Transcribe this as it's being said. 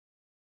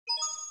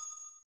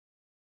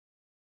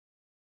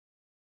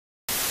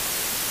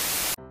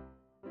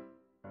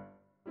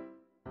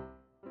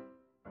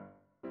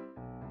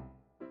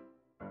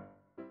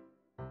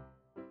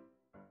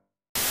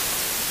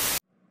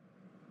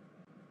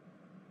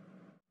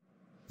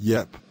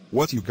Yep,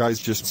 what you guys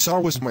just saw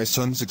was my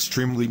son's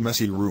extremely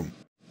messy room.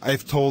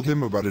 I've told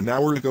him about an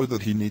hour ago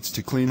that he needs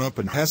to clean up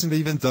and hasn't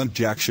even done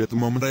jack shit the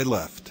moment I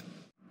left.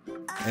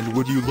 And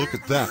would you look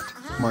at that,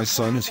 my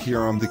son is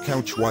here on the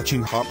couch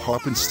watching Hop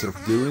Hop instead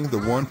of doing the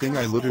one thing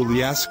I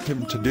literally asked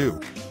him to do.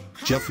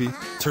 Jeffy,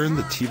 turn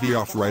the TV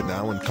off right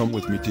now and come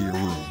with me to your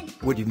room.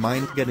 Would you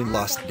mind getting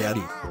lost,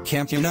 Daddy?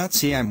 Can't you not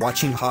see I'm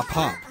watching Hop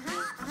Hop?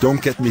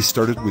 Don't get me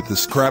started with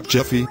this crap,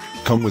 Jeffy.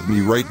 Come with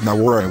me right now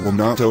or I will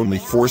not only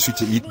force you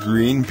to eat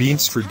green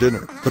beans for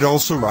dinner, but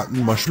also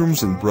rotten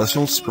mushrooms and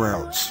Brussels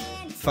sprouts.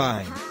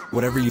 Fine,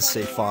 whatever you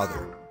say,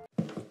 Father.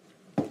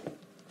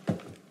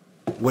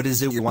 What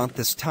is it you want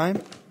this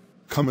time?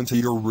 Come into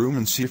your room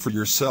and see for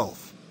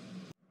yourself.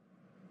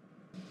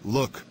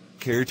 Look,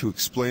 care to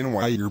explain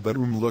why your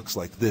bedroom looks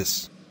like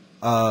this?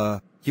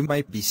 You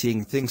might be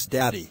seeing things,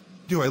 Daddy.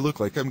 Do I look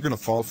like I'm gonna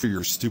fall for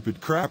your stupid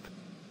crap?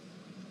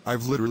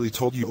 I've literally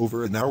told you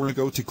over an hour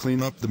ago to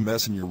clean up the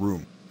mess in your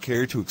room.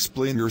 Care to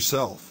explain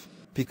yourself?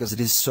 Because it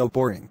is so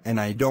boring,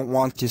 and I don't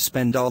want to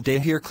spend all day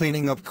here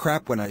cleaning up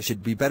crap when I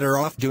should be better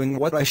off doing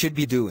what I should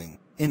be doing.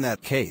 In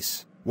that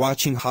case,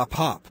 watching Hop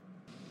Hop.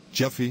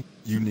 Jeffy,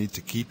 you need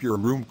to keep your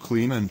room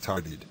clean and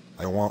tidied.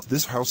 I want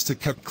this house to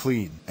kept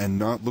clean and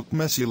not look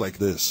messy like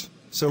this.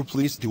 So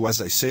please do as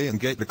I say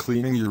and get to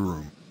cleaning your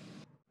room.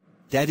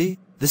 Daddy,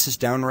 this is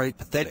downright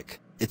pathetic.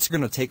 It's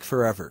gonna take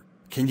forever.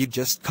 Can you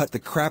just cut the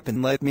crap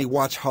and let me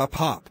watch Hop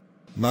Hop?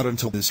 Not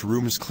until this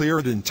room is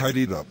cleared and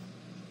tidied up.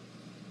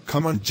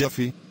 Come on,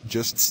 Jeffy,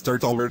 just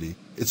start already.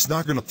 It's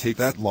not gonna take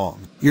that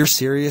long. You're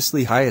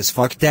seriously high as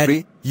fuck,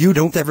 Daddy? You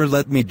don't ever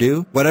let me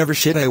do whatever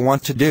shit I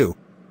want to do.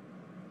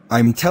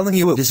 I'm telling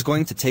you it is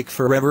going to take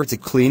forever to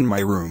clean my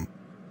room.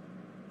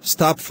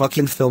 Stop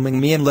fucking filming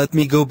me and let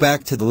me go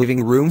back to the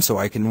living room so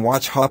I can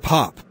watch Hop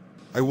Hop.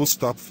 I will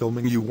stop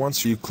filming you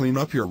once you clean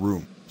up your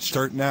room.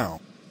 Start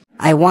now.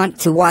 I want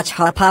to watch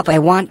Hop Hop, I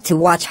want to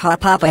watch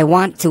Hop Hop, I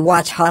want to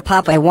watch Hop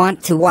Hop, I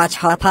want to watch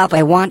Hop Hop,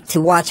 I want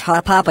to watch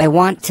Hop Hop, I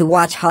want to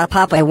watch Hop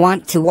Hop, I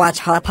want to watch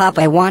Hop Hop,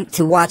 I want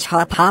to watch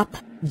Hop Hop.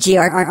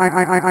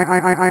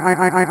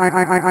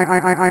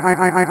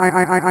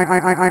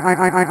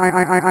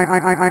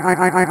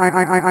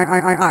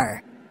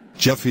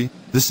 Jeffy,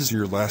 this is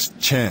your last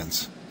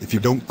chance. If you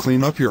don't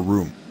clean up your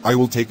room, I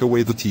will take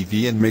away the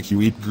TV and make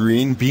you eat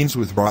green beans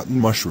with rotten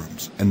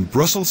mushrooms and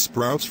Brussels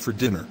sprouts for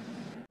dinner.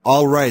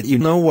 Alright, you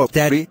know what,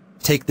 Daddy?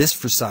 Take this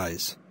for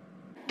size.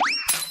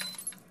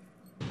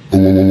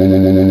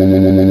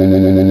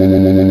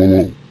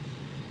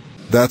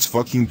 That's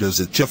fucking does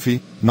it,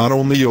 Jeffy. Not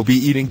only you'll be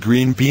eating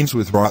green beans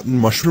with rotten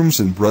mushrooms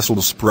and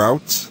Brussels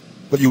sprouts,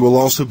 but you will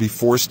also be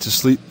forced to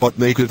sleep butt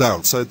naked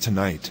outside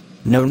tonight.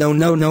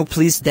 No,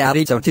 please,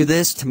 Daddy, don't do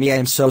this to me. I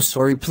am so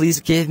sorry. Please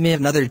give me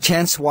another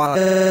chance. Why?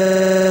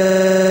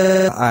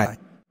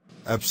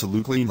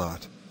 Absolutely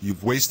not.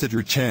 You've wasted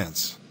your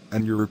chance,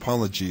 and your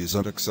apology is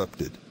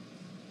unaccepted.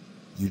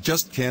 You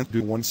just can't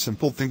do one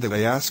simple thing that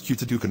I ask you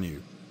to do, can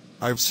you?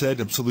 I've said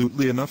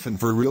absolutely enough and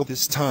for real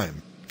this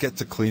time. Get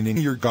to cleaning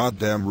your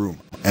goddamn room,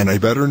 and I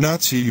better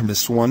not see you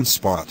miss one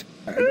spot.